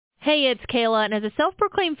Hey, it's Kayla, and as a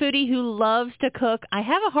self-proclaimed foodie who loves to cook, I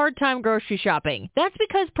have a hard time grocery shopping. That's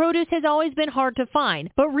because produce has always been hard to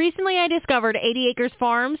find. But recently I discovered 80 Acres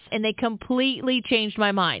Farms, and they completely changed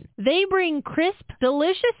my mind. They bring crisp,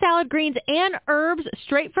 delicious salad greens and herbs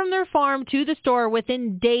straight from their farm to the store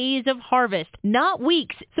within days of harvest, not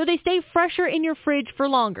weeks, so they stay fresher in your fridge for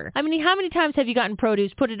longer. I mean, how many times have you gotten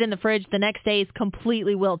produce, put it in the fridge, the next day is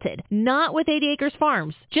completely wilted? Not with 80 Acres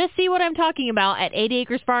Farms. Just see what I'm talking about at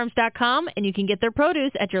 80acresfarms.com, and you can get their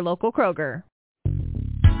produce at your local Kroger.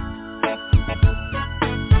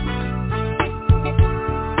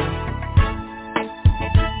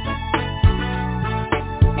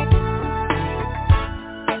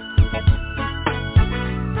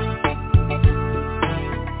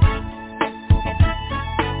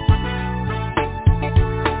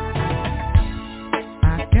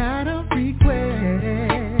 I got a request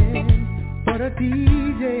for the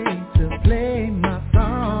DJ to play my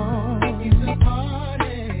song. It's a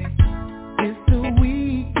party, it's the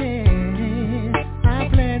weekend. I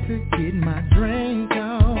plan to get my drink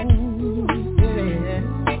on. Yeah.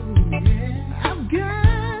 I've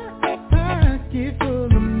got a pocket full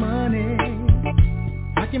of money.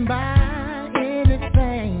 I can buy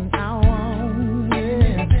anything I want.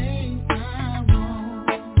 Yeah.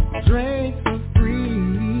 Drinks for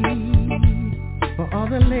free for all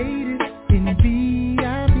the ladies in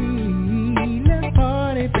VIP. Let's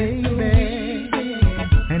party, baby.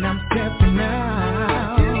 And I'm stepping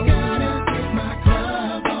out. Just gotta get my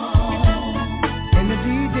club on. And the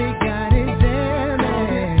DJ got it jamming.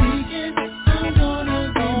 This weekend I'm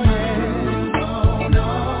gonna get my groove on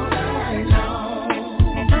all night long.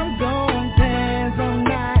 I'm gonna dance all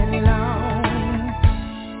night long.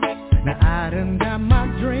 Now I done got my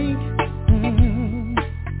drink,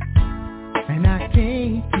 and I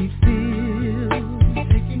can't keep still.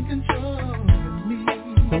 Taking control of me.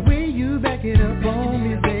 The way you back it up on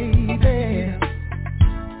me, baby,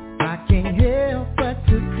 I can't help but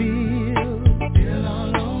to feel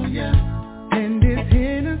all on ya. And this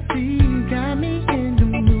Hennessy got me in the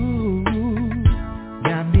mood.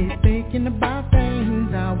 Got me thinking about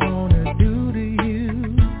things I wanna do to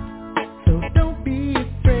you. So don't be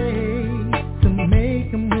afraid to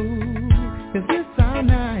make a move, 'cause it's all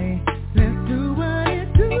night. Let's do what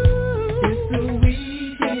it do. It's the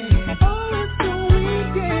weekend. Oh, it's the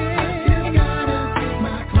weekend. I just gotta get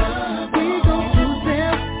my club on. We gon' do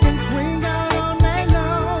them and swing out all night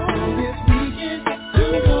long. So this weekend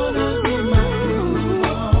I'm gonna get my groove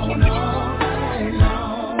on all night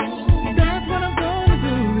long. That's what I'm gonna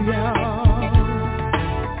do, y'all.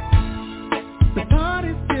 The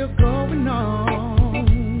party's still going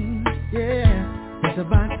on. Yeah, it's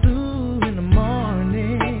about 2 in the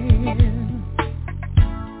morning,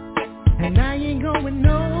 and I ain't going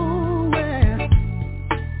nowhere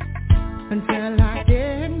until I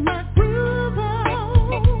get my groove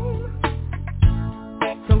on.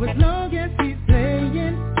 So as long as he's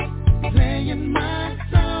playing my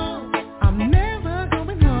song, I'm never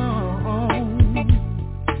going home.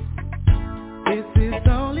 This is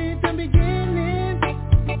only the beginning.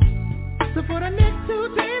 So for the next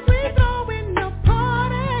 2 days we throwing a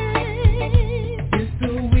party. It's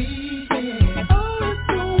the weekend. Oh, it's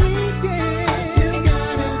the weekend. I just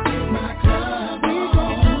gotta get my club on. We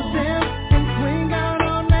gon' do them and swing out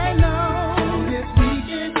all night long. So this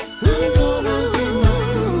weekend I'm gonna get my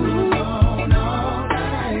groove on all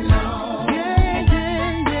night long. Yeah,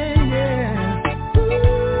 yeah, yeah, yeah.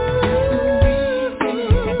 Ooh, it's the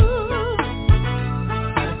weekend.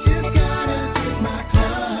 I just gotta get my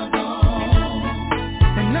club on.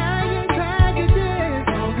 And I ain't tired of this,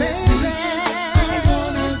 baby. I'm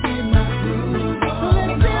gonna get my groove on. So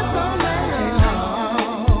let's dance all night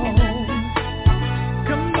long.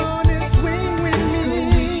 Come on and swing with me.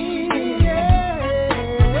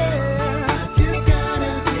 Yeah. I just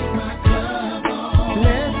gotta get my club on.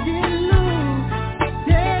 Let's get loose.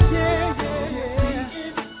 Yeah, yeah,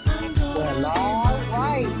 yeah. Well, all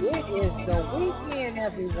right. It is the weekend,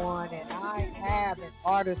 everyone, and I have an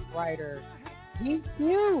artist-writer,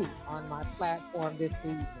 GQ, on my platform this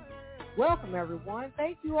season. Welcome, everyone.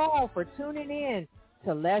 Thank you all for tuning in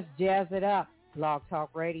to Let's Jazz It Up, Blog Talk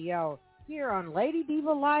Radio, here on Lady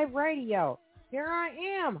Diva Live Radio. Here I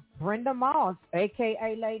am, Brenda Moss,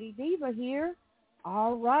 a.k.a. Lady Diva here.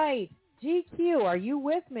 All right. GQ, are you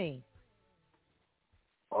with me?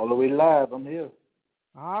 All the way live, I'm here.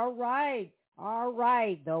 All right. All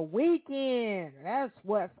right. The weekend. That's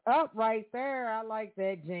what's up right there. I like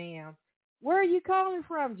that jam. Where are you calling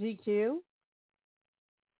from, GQ?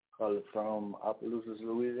 Calling from Opelousas,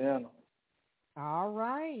 Louisiana. All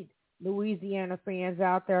right. Louisiana fans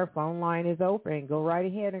out there, phone line is open. Go right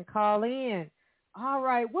ahead and call in. All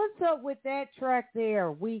right, what's up with that track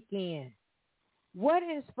there, Weekend? What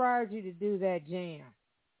inspired you to do that jam?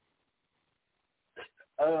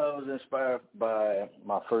 I was inspired by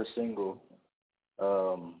my first single.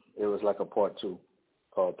 It was like a part 2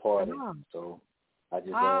 called Party. So I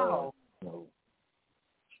just,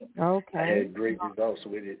 okay. I had great results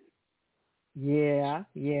with it. Yeah,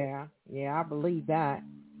 I believe that.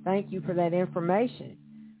 Thank you for that information.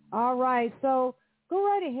 All right, so go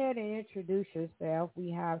right ahead and introduce yourself.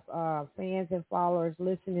 We have fans and followers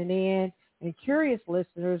listening in, and curious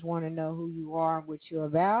listeners want to know who you are and what you're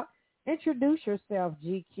about. Introduce yourself,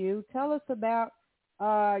 GQ. Tell us about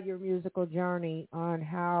your musical journey, on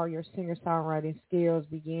how your singer-songwriting skills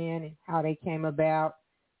began and how they came about.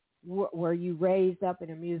 Were you raised up in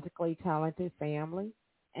a musically talented family?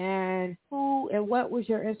 And who and what was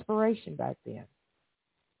your inspiration back then?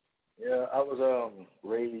 Yeah, I was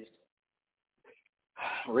raised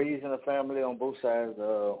in a family on both sides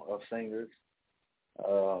of singers.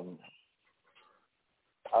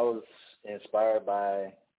 I was inspired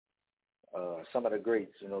by some of the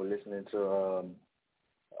greats, listening to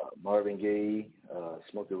Marvin Gaye,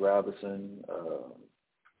 Smokey Robinson,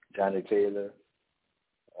 Johnny Taylor,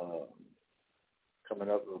 coming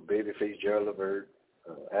up with Babyface, Gerald Levert,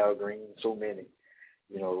 Al Green, so many.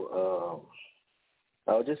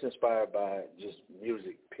 I was just inspired by just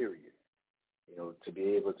music, period. To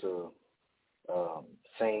be able to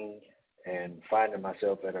sing and finding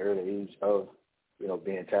myself at an early age of,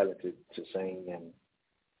 being talented to sing, and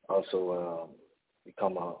also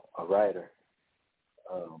become a writer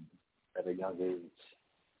at a young age,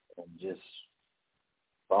 and just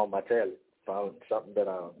found my talent, found something that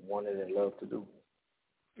I wanted and loved to do.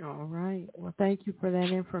 All right. Well, thank you for that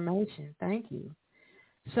information. Thank you.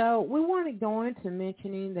 So we want to go into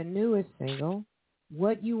mentioning the newest single,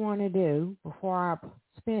 What You Want to Do, before I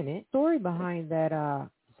spin it. Story behind that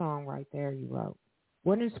song right there you wrote.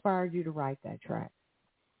 What inspired you to write that track?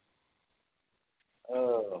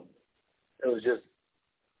 It was just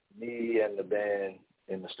me and the band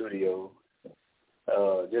in the studio,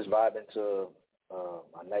 just vibing to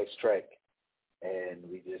a nice track, and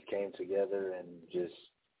we just came together and just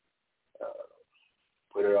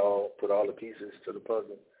put all the pieces to the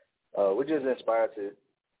puzzle. We're just inspired to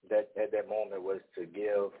that at that moment was to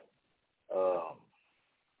give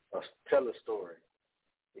tell a story.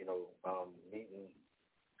 Meeting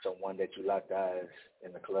someone that you locked eyes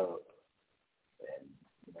in the club, and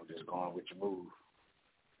just going with your move.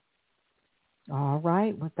 All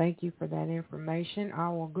right. Well, thank you for that information. I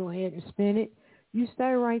will go ahead and spin it. You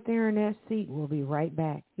stay right there in that seat. We'll be right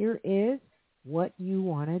back. Here is What You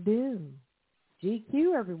Want to Do.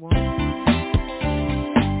 GQ, everyone.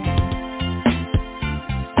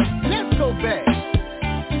 Let's go back.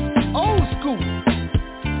 Old school.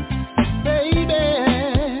 Baby,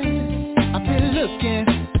 I've been looking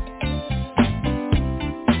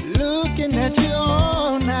at you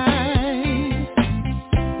all night.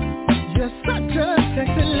 You're such a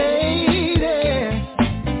sexy lady.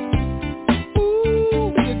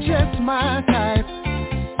 Ooh, you're just my type.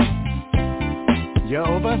 You're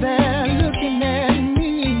over there looking at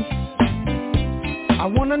me. I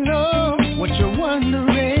wanna know what you're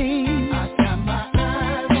wondering. I got my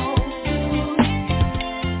eyes on you.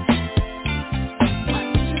 What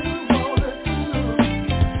you wanna do?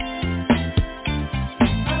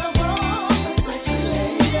 I want a sexy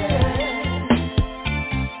lady.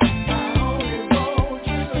 I only want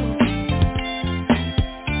you.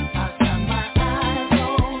 I got my eyes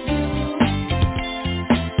on you.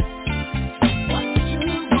 What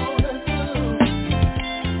you wanna do?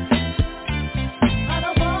 I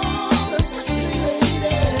don't want a sexy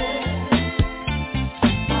lady.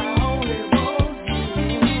 I only want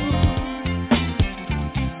you.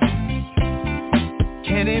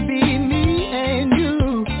 Can it be me and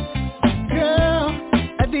you, girl,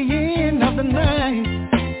 at the end of the night?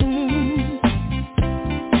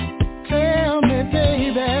 Tell me,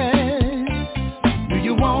 baby, do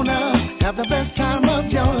you wanna have the best time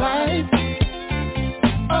of your life?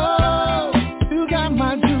 Oh, you got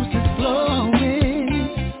my juices flowing,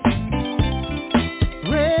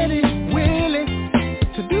 ready, willing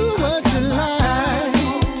to do what you like.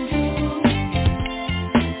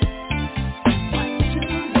 What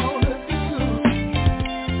you wanna do?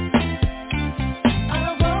 I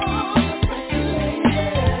want a sexy lady.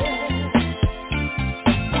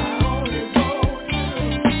 I only want you.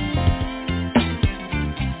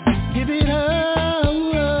 Give it up.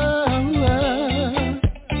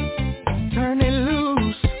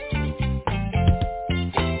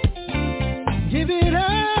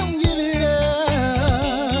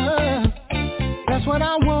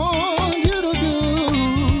 want you to do.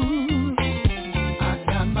 I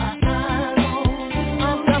got my eyes on you.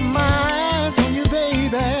 I've got my eyes on you,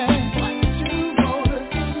 baby. What you wanna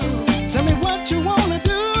do? Tell me what you wanna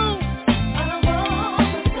do.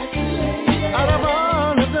 Out of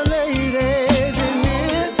all of the ladies in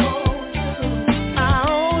here, I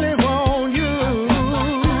only want you.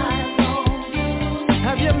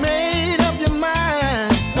 Have you made up your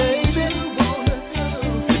mind, baby?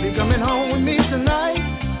 If you're coming home with me tonight,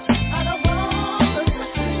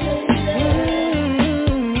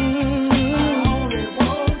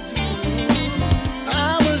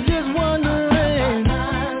 I was just wondering,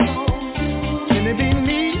 can it be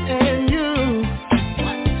me and you?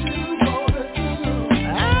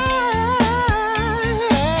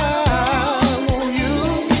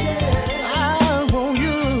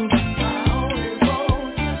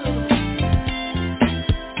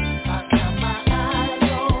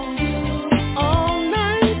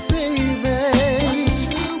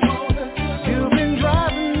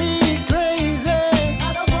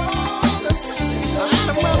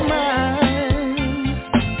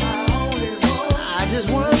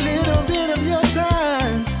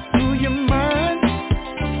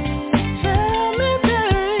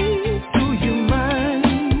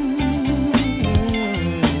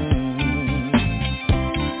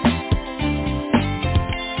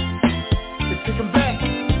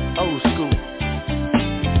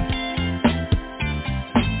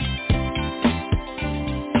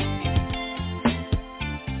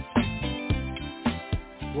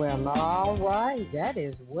 Well, all right. That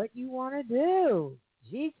is what you want to do.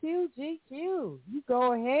 GQ, GQ. You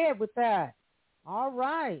go ahead with that. All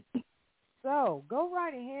right. So go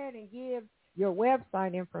right ahead and give your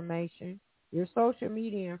website information, your social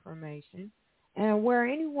media information, and where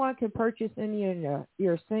anyone can purchase any of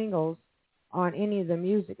your singles on any of the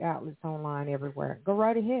music outlets online everywhere. Go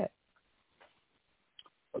right ahead.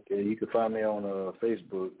 Okay, you can find me on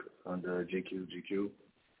Facebook under GQ.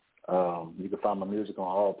 You can find my music on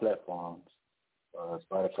all platforms,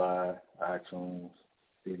 Spotify, iTunes,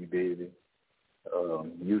 CD Baby,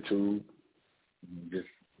 YouTube. Just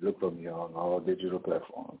look for me on all digital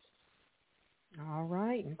platforms. All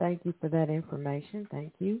right, and thank you for that information.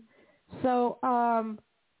 Thank you. So,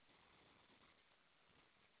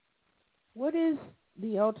 what is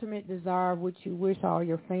the ultimate desire which you wish all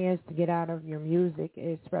your fans to get out of your music,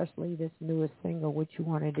 especially this newest single, what you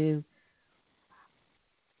want to do?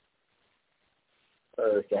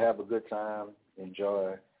 To have a good time,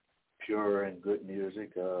 enjoy pure and good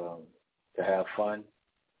music, to have fun,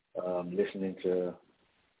 listening to,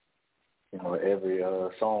 every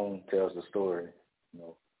song tells a story,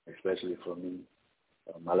 especially for me.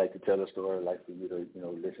 I like to tell a story. I like for you to,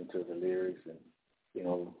 listen to the lyrics and,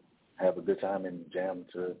 have a good time and jam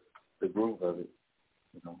to the groove of it,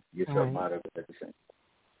 get something out of it at the same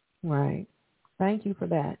time. Right. Thank you for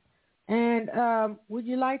that. And would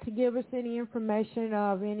you like to give us any information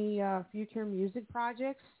of any future music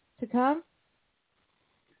projects to come?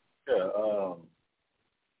 Yeah,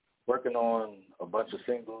 working on a bunch of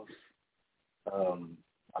singles,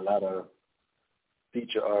 a lot of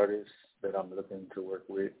feature artists that I'm looking to work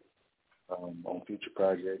with on future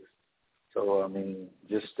projects. So,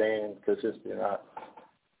 just staying consistent. I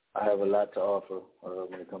have a lot to offer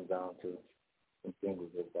when it comes down to some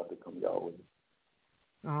singles that's about to come y'all with.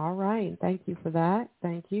 All right. Thank you for that.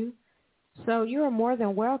 Thank you. So you are more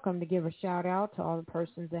than welcome to give a shout out to all the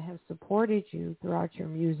persons that have supported you throughout your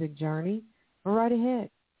music journey. Go right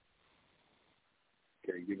ahead.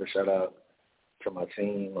 Okay, give a shout out to my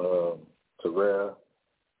team, Terrell,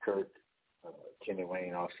 Kirk, Kenny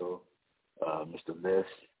Wayne also, Mr. Vest,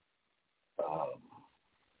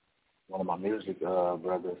 one of my music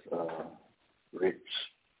brothers, Rich,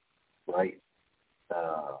 Wright.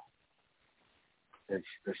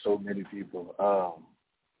 There's so many people.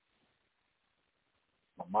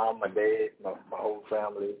 My mom, my dad, my whole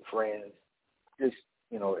family, friends, just,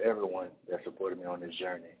 everyone that supported me on this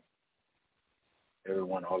journey.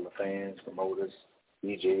 Everyone, all the fans, promoters,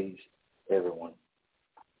 DJs, everyone.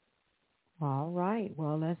 All right.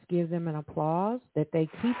 Well, let's give them an applause that they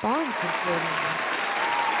keep on supporting you.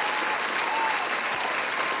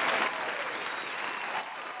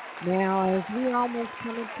 Now, as we almost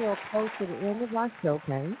come into a close to the end of our show,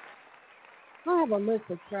 Penny, I have a list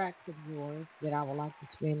of tracks of yours that I would like to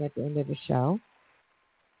spin at the end of the show.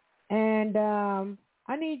 And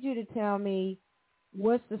I need you to tell me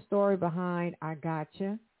what's the story behind I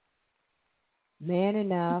Gotcha, Man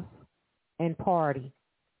Enough, and Party.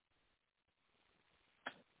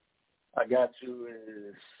 I Got You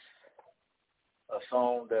is a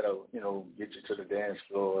song that'll, get you to the dance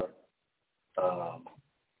floor.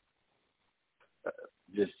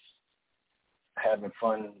 having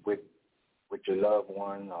fun with your loved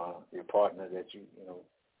one or your partner that you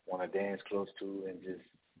want to dance close to and just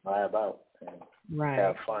vibe out and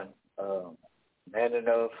have fun. Man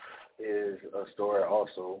Enough is a story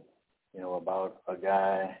also, about a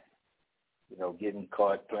guy, getting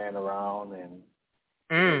caught playing around and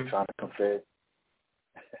trying to confess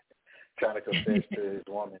to his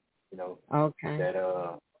woman,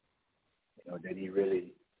 that that he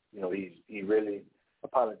really, he really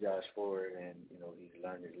apologized for it, and he's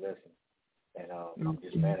learned his lesson. And I'm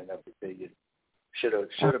just man enough to tell you, should have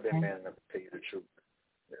been man enough to tell you the truth.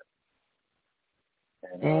 Yeah.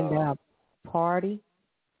 And Party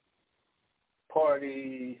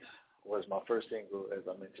was my first single, as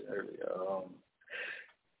I mentioned earlier.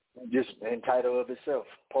 Just in title of itself,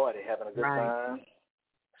 Party, having a good time,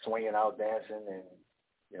 swinging out, dancing, and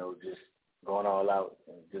just going all out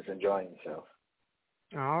and just enjoying yourself.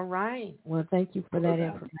 All right. Well, thank you for that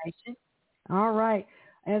information. All right.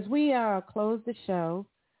 As we close the show,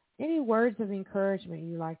 any words of encouragement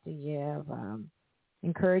you like to give?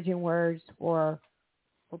 Encouraging words for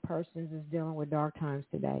persons that's dealing with dark times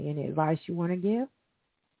today. Any advice you want to give?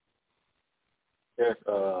 Yes.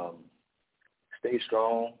 Stay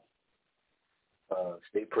strong.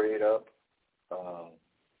 Stay prayed up.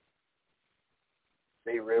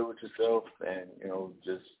 Stay real with yourself, and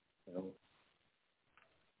just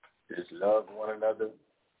love one another.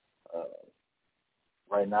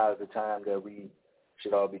 Right now is the time that we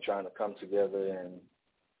should all be trying to come together and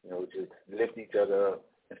just lift each other up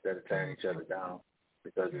instead of tearing each other down,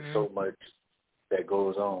 because there's so much that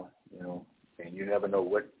goes on, and you never know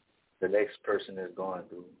what the next person is going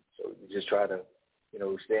through. So you just try to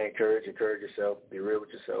stay encouraged, encourage yourself, be real with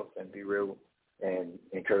yourself, and be real and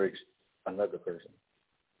encourage another person.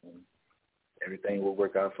 And everything will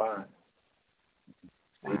work out fine.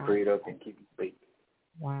 Stay prayed up and keep it faith.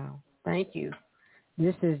 Wow. Thank you.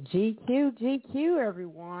 This is GQ,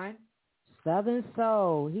 everyone. Southern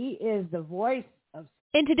Soul. He is the voice of...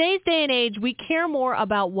 In today's day and age, we care more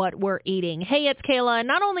about what we're eating. Hey, it's Kayla, and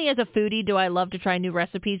not only as a foodie do I love to try new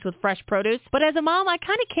recipes with fresh produce, but as a mom, I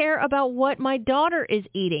kind of care about what my daughter is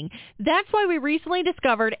eating. That's why we recently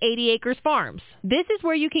discovered 80 Acres Farms. This is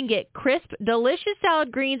where you can get crisp, delicious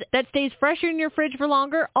salad greens that stays fresher in your fridge for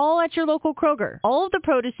longer, all at your local Kroger. All of the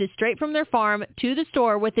produce is straight from their farm to the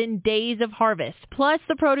store within days of harvest. Plus,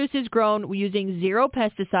 the produce is grown using 0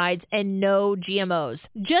 pesticides and no GMOs.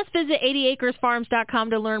 Just visit 80acresfarms.com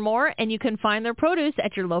to learn more, and you can find their produce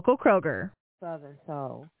at your local Kroger. Southern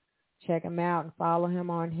Soul. Check him out and follow him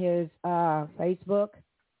on his Facebook,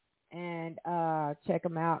 and check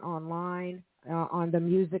him out online on the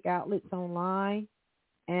music outlets online,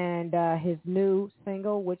 and his new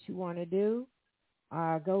single, What You Want to Do.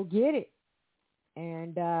 Go get it.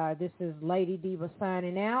 And this is Lady Diva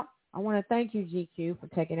signing out. I want to thank you, GQ, for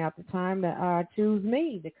taking out the time to choose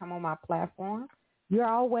me to come on my platform. You're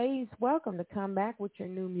always welcome to come back with your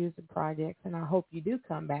new music projects, and I hope you do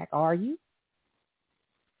come back. Are you?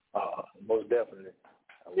 Most definitely.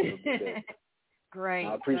 I will be there. Great.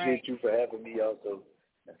 I appreciate you for having me also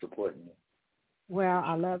and supporting me. Well,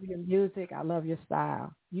 I love your music. I love your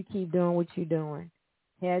style. You keep doing what you're doing.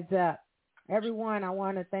 Heads up. Everyone, I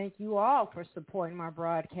want to thank you all for supporting my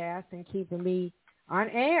broadcast and keeping me on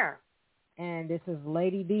air. And this is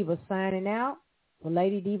Lady Diva signing out for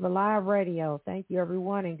Lady Diva Live Radio. Thank you,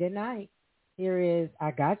 everyone, and good night. Here is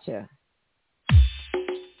I Gotcha.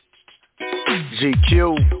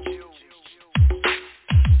 GQ.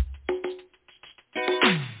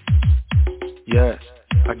 Yes,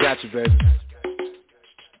 I got you, baby.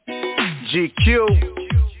 GQ.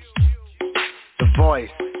 The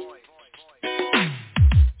voice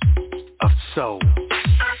of soul.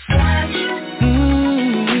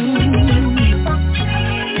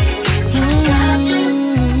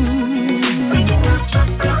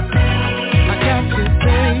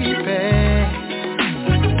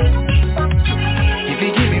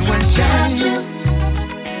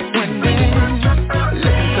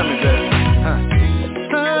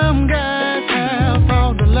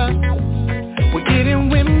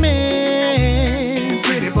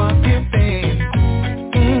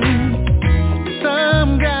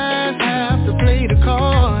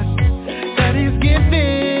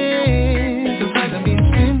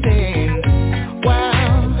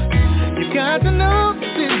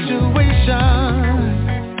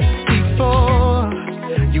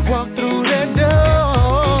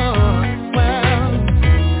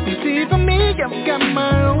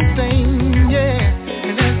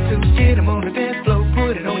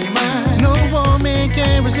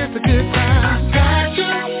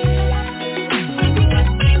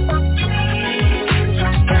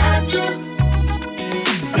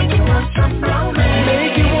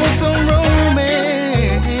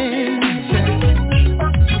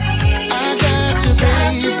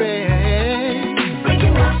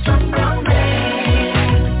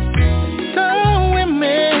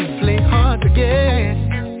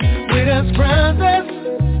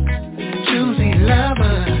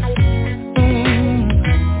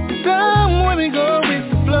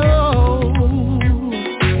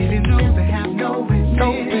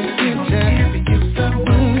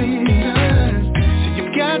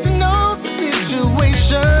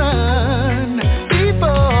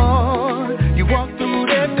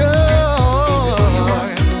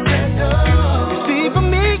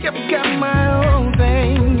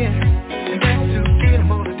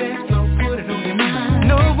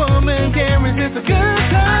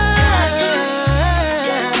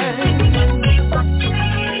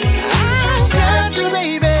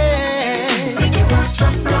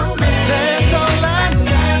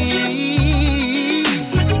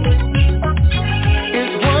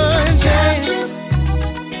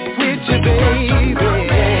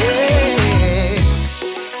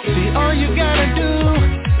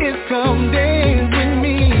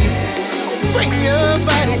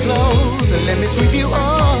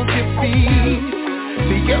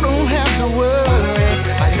 don't have to worry.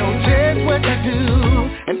 I know just what to do.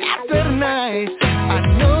 And after tonight, I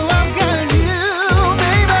know I've got you,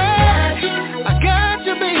 baby. I got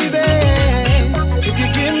you, baby. If you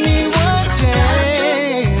give me one chance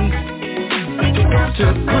to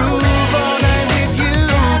prove all night with you,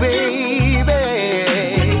 baby.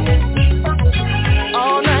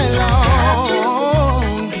 All night long.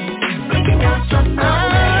 I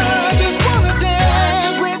just wanna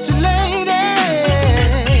dance with you, lady.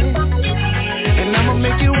 And I'ma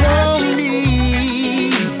make you want me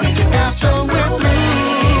after we're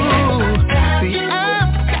through. See,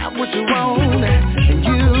 I've got what you want, and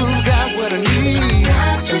you got what I need.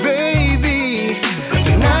 And baby,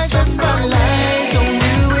 tonight's a spotlight on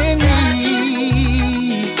you and me.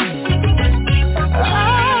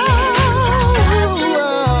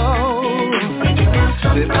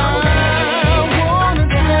 That I wanna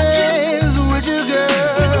dance with you,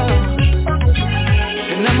 girl.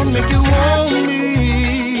 And I'ma make you want me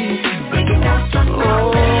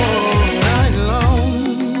all night long.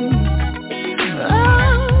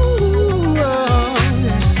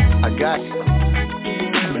 I got you.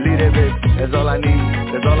 Believe that, baby. That's all I need.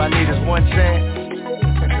 That's all I need is one chance.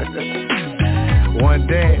 One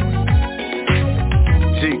dance.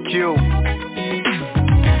 GQ.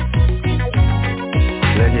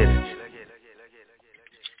 Let's get it.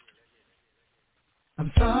 I'm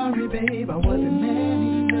sorry, babe, I wasn't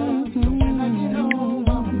man enough. So when I get home,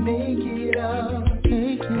 I'ma make it up.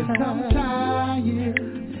 Cause I'm tired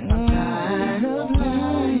of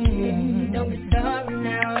lying. Don't be sorry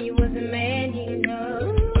now, you wasn't man enough.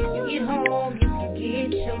 When you get home, you forget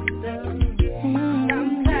your stuff.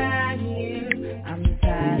 I'm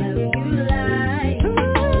tired of you lying.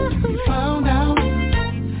 You found out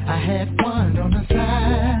I had one on the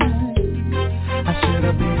side. I should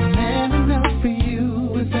have been man enough for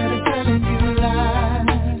you instead of telling you lies.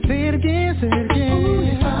 Say it again, say it again.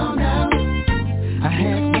 You found out I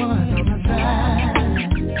had one on the side.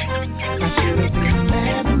 I should have been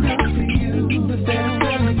man enough for you instead of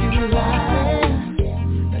telling you lies.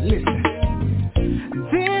 Now listen,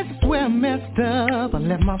 this is where I messed up. I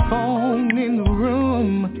left my phone in the room.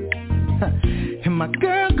 And my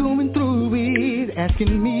girl going through it,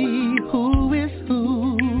 asking me who is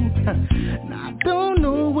who. Now I don't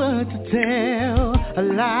know what to tell, a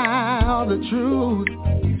lie or the truth.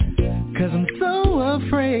 Cause I'm so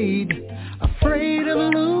afraid of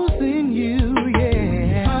losing you,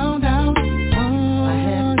 yeah. Found out I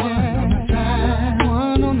had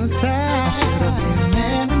one on the side. I should have been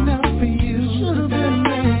man enough for you. Should have been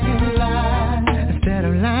man lie instead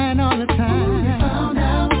of lying all the time. You found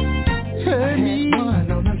out hurt me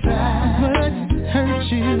one on the side, but hurt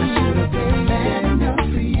you. Should have been man enough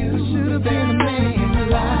for you. Should have been a man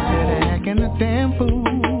lie instead of acting a damn fool.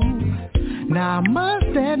 Now I must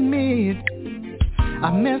admit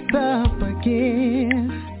I messed up again.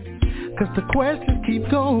 Cause the questions keep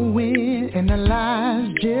going and the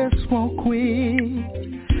lies just won't quit.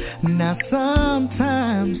 Now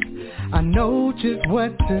sometimes I know just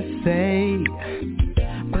what to say,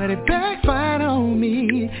 but it backfired on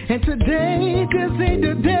me, and today just ain't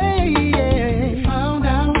the day, yeah. Found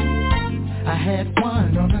out I had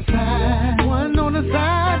one on the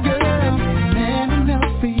side, girl. Man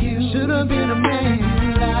enough for you, should've been a man.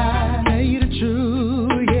 Tell you the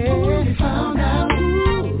truth, yeah. Found out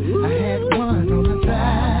I had one on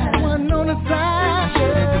the side,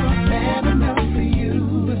 girl. Man enough for you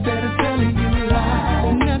instead of telling you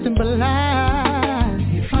lies, nothing but lies.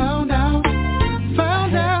 You found out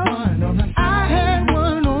one on the side. I had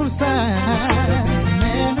one on the side.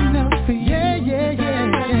 Man enough for you.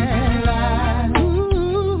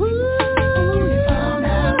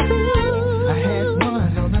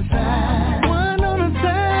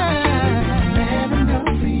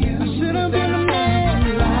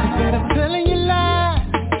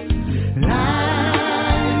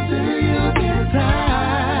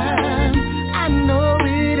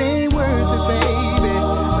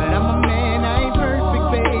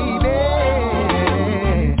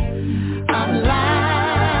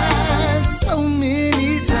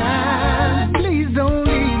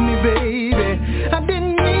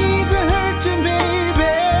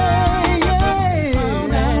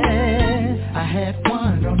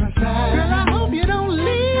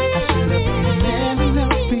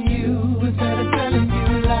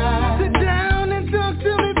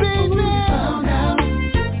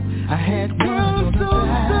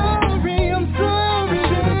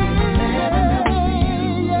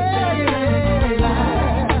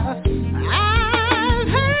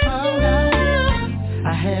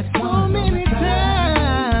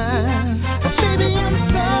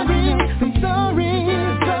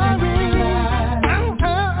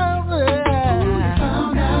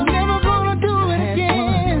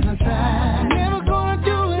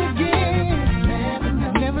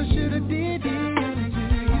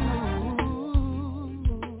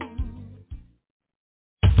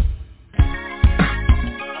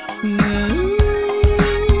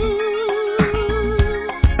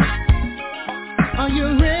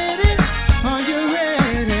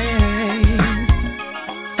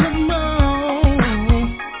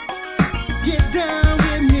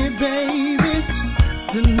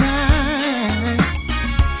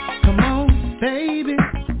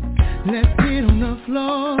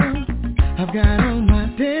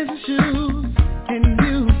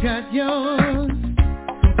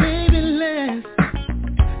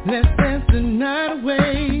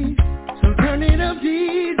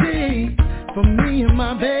 me and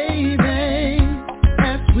my baby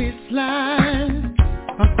as we slide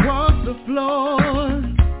across the floor,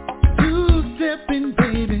 two-stepping,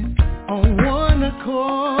 baby, on one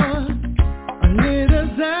accord. A little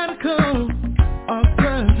zydeco of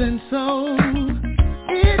SouthernSoul.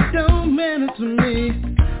 It don't matter to me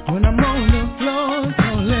when I'm on the floor,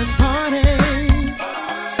 so let's party.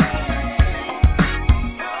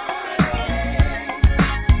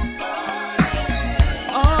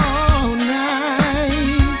 All night.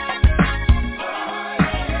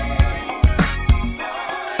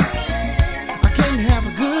 I can't have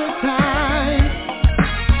a good time.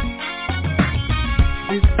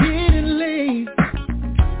 It's getting late.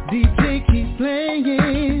 DJ keeps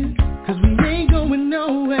playing, 'cause we ain't going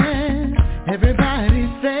nowhere. Everybody's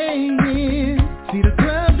saying, see the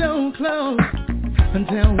club don't close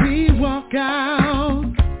until we walk out.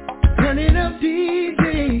 Turn it up,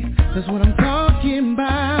 DJ, that's what I'm talking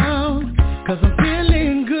about. 'Cause I'm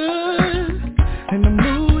feeling good and the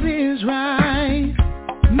mood is right.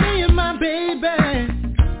 Me and my baby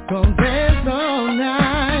gon' dance all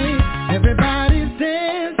night. Everybody's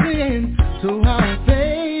dancing to our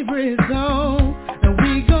favorite song, and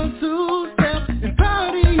we gon' two-step and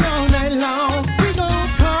party all night long. We gon'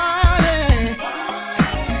 party.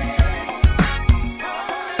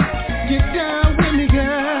 Get down with me,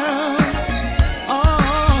 girl,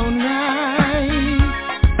 all night.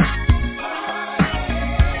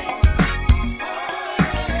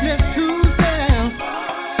 Let's two-step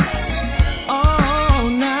all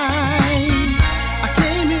night. I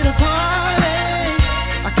came here to party.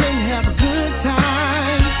 I came to have a good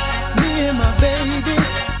time. Me and my baby,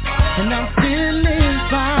 and I'm feeling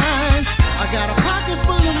fine. I got a pocket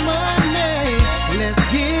full of money. Let's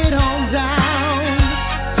get on down.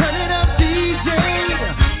 Turn it up, DJ.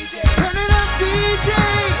 Turn it up, DJ.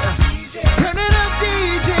 Turn it up,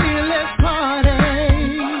 DJ. Let's party.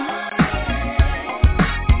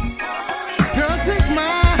 Girl, take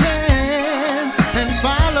my hand and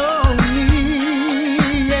follow me.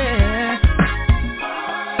 Yeah.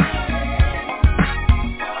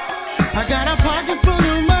 I got a pocket full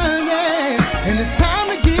of money, and it's time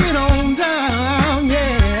to get on down,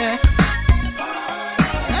 yeah.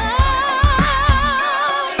 Oh,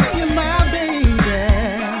 me and my baby,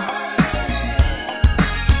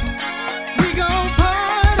 we gon'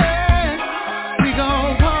 party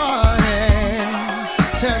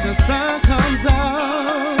till the sun comes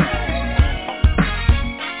up.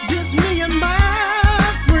 Just me and my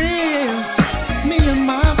friends,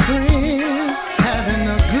 having a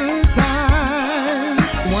good time.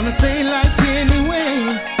 Wanna say like anyway,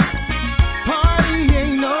 party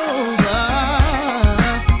ain't over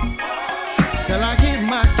till I get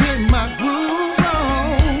my groove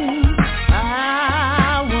on. I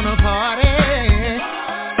wanna party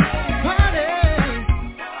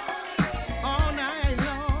all night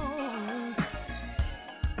long.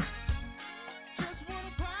 Just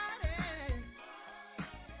wanna party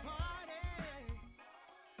all night.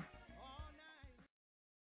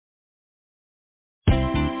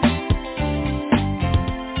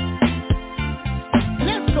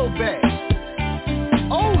 Let's go back,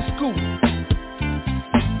 old school,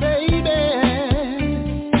 baby.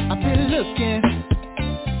 I've been looking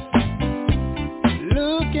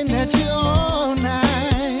at you all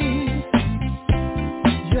night.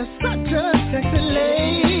 You're such a sexy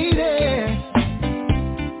lady.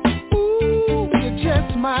 Ooh, you're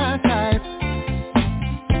just my type.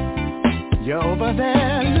 You're over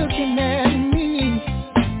there looking at me.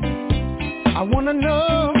 I wanna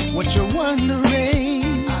know what you're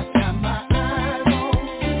wondering. I got my eyes on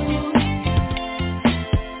you.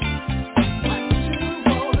 What you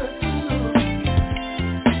wanna do?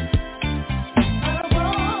 I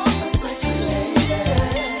want a sexy lady.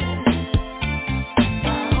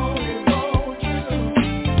 I only want you.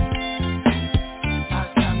 I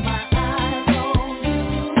got my eyes on you.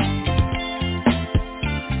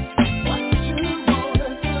 What you wanna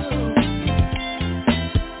do?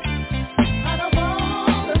 I don't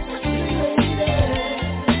want a sexy lady.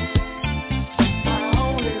 I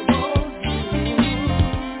only want you.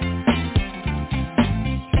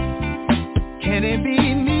 Can it be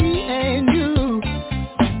me and you,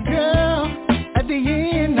 girl, at the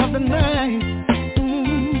end of the night?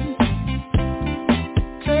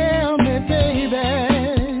 Tell me, baby,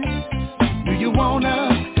 do you wanna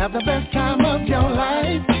have the best time of your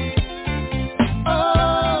life?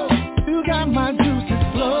 Oh, you got my juices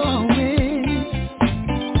flowing,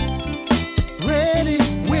 ready,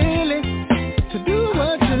 willing to do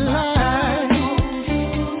what you like.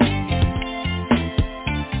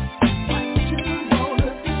 What you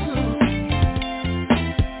wanna do?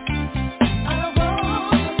 I want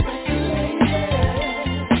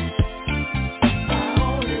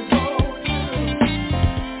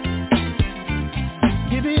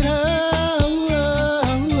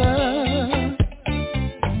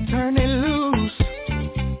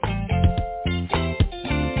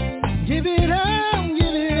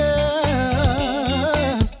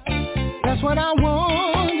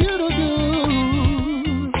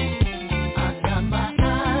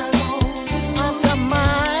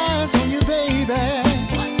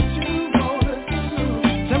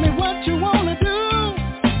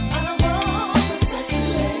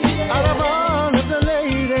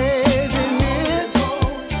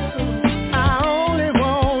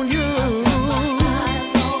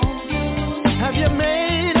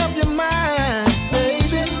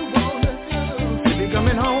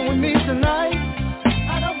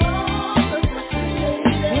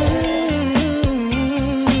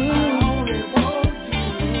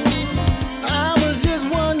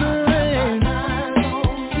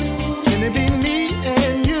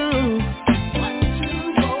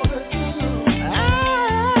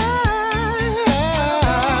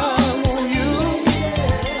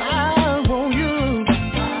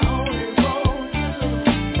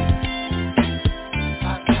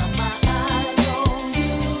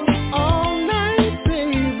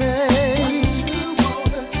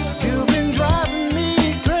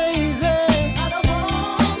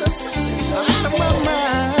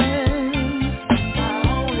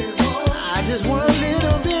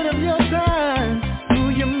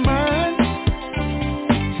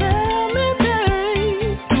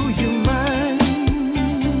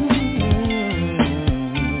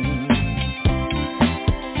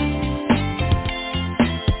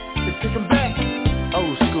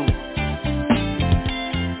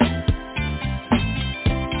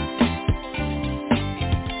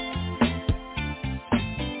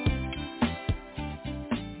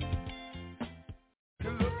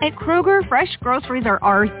At Kroger, fresh groceries are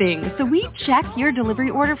our thing, so we check your delivery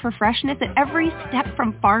order for freshness at every step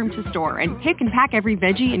from farm to store and pick and pack every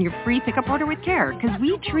veggie in your free pickup order with care, because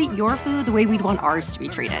we treat your food the way we'd want ours to be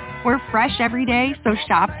treated. We're fresh every day, so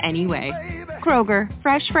shop anyway. Kroger,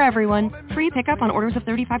 fresh for everyone. Free pickup on orders of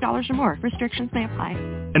 $35 or more. Restrictions may apply.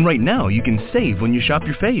 And right now, you can save when you shop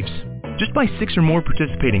your faves. Just buy 6 or more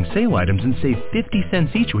participating sale items and save 50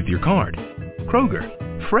 cents each with your card.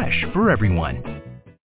 Kroger, fresh for everyone.